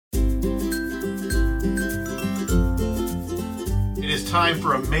time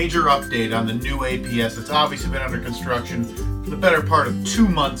for a major update on the new APS. It's obviously been under construction for the better part of 2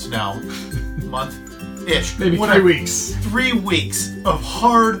 months now. Month-ish. Maybe 3 weeks. 3 weeks of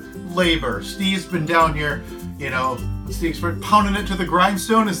hard labor. Steve's been down here, you know, what's the expression? Pounding it to the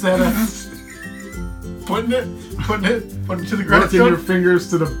grindstone? Is that a... putting it to the grindstone? Working your fingers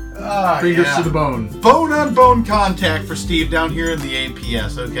to the to the bone. Bone-on-bone contact for Steve down here in the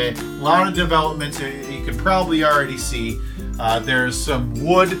APS, okay? A lot of developments you can probably already see. There's some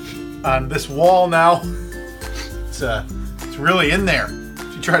wood on this wall now. It's really in there.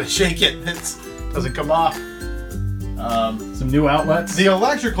 If you try to shake it, it doesn't come off. Some new outlets. The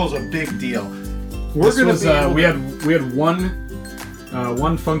electrical's a big deal. We had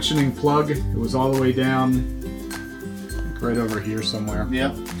one functioning plug. It was all the way down, I think right over here somewhere.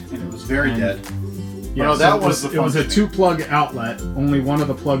 Yep, and it was very dead. Yeah, no, so that it was a 2-plug outlet. Only one of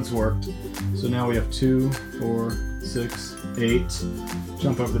the plugs worked. So now we have 2, 4, 6, 8.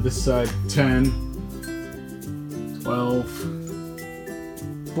 Jump over to this side. 10, 12,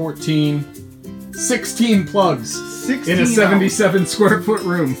 14, 16 plugs. 16 in a 77 square foot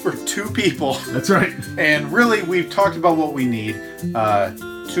room for 2 people. That's right. And really, we've talked about what we need. 2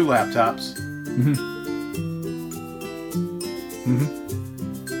 laptops.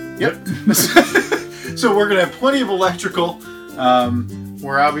 Yep. So we're gonna have plenty of electrical.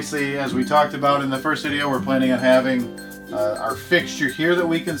 We're obviously, as we talked about in the first video, we're planning on having our fixture here that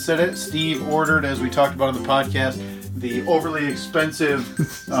we can set it. Steve ordered, as we talked about in the podcast, the overly expensive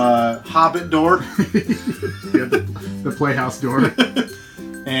Hobbit door. Yeah, the Playhouse door.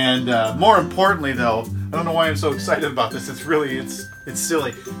 And more importantly, though, I don't know why I'm so excited about this. It's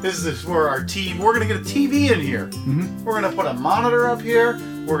silly. This is for our TV. We're gonna get a TV in here. We're gonna put a monitor up here.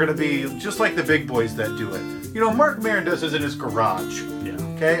 We're gonna be just like the big boys that do it. You know, Mark Maron does this in his garage. Yeah.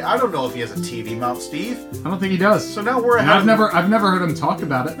 Okay. I don't know if he has a TV mount, Steve. I don't think he does. So now we're ahead. I've never heard him talk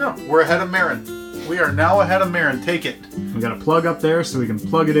about it. No, we're ahead of Maron. We are now ahead of Maron. Take it. We got a plug up there so we can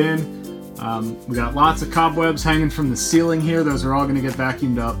plug it in. We got lots of cobwebs hanging from the ceiling here. Those are all going to get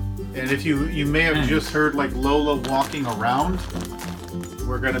vacuumed up. And if you may have just heard like Lola walking around,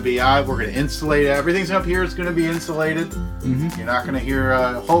 we're going to insulate it. Everything's up here is going to be insulated. You're not going to hear.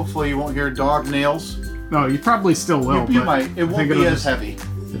 Hopefully, you won't hear dog nails. No, you probably still will. You might. It won't be as heavy.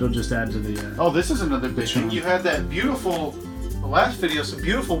 It'll just add to the. Oh, this is another big thing. You had that beautiful. The last video, some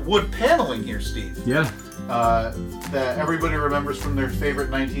beautiful wood paneling here, Steve. Yeah. That everybody remembers from their favorite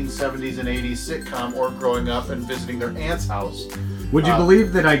 1970s and 80s sitcom or growing up and visiting their aunt's house. Would you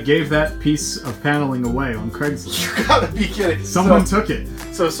believe that I gave that piece of paneling away on Craigslist? You gotta be kidding. Someone took it.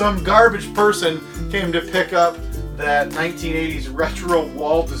 So some garbage person came to pick up that 1980s retro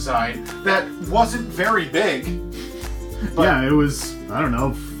wall design that wasn't very big. Yeah, it was, I don't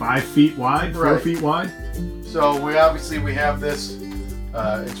know, 5 feet wide, 4 feet wide. So we have this.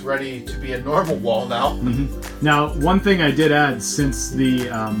 It's ready to be a normal wall now. Now, one thing I did add, since there's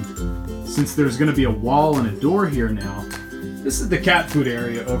going to be a wall and a door here now, this is the cat food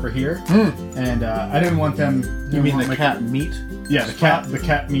area over here, and I didn't want them. You mean the cat meat? Yeah, the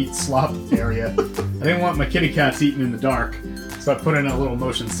cat meat slop area. I didn't want my kitty cats eating in the dark, so I put in a little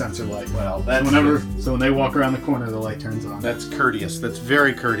motion sensor light. Well, that's so when they walk around the corner, the light turns on. That's courteous. That's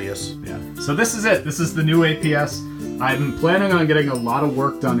very courteous. Yeah. So this is it. This is the new APS. I'm planning on getting a lot of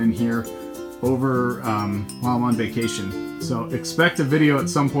work done in here over while I'm on vacation. So expect a video at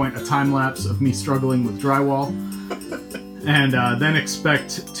some point, a time lapse of me struggling with drywall. And then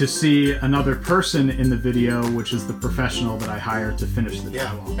expect to see another person in the video, which is the professional that I hired to finish the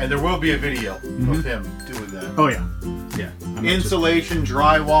drywall. And there will be a video of him doing that. Oh yeah, yeah. Insulation,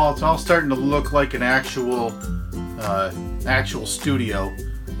 drywall, it's all starting to look like an actual studio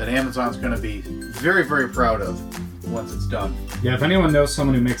that Amazon's going to be very, very proud of once it's done. Yeah, if anyone knows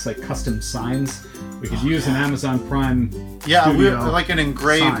someone who makes like custom signs, we could use an Amazon Prime we're like an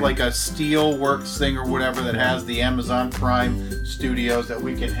engraved, like a steel works thing or whatever that has the Amazon Prime Studios that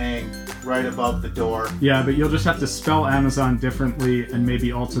we can hang right above the door. Yeah, but you'll just have to spell Amazon differently and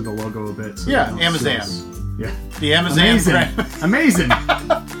maybe alter the logo a bit. So Amazon. Yeah. The Amazon Prime. Amazing.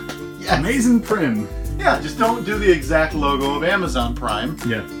 Yes. Amazing Prim. Yeah, just don't do the exact logo of Amazon Prime.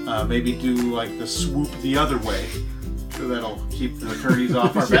 Yeah. Maybe do like the swoop the other way. So that'll keep the attorneys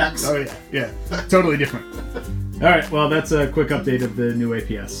off our backs. Oh yeah, totally different. All right, well that's a quick update of the new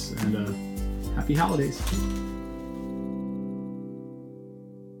APS, and happy holidays.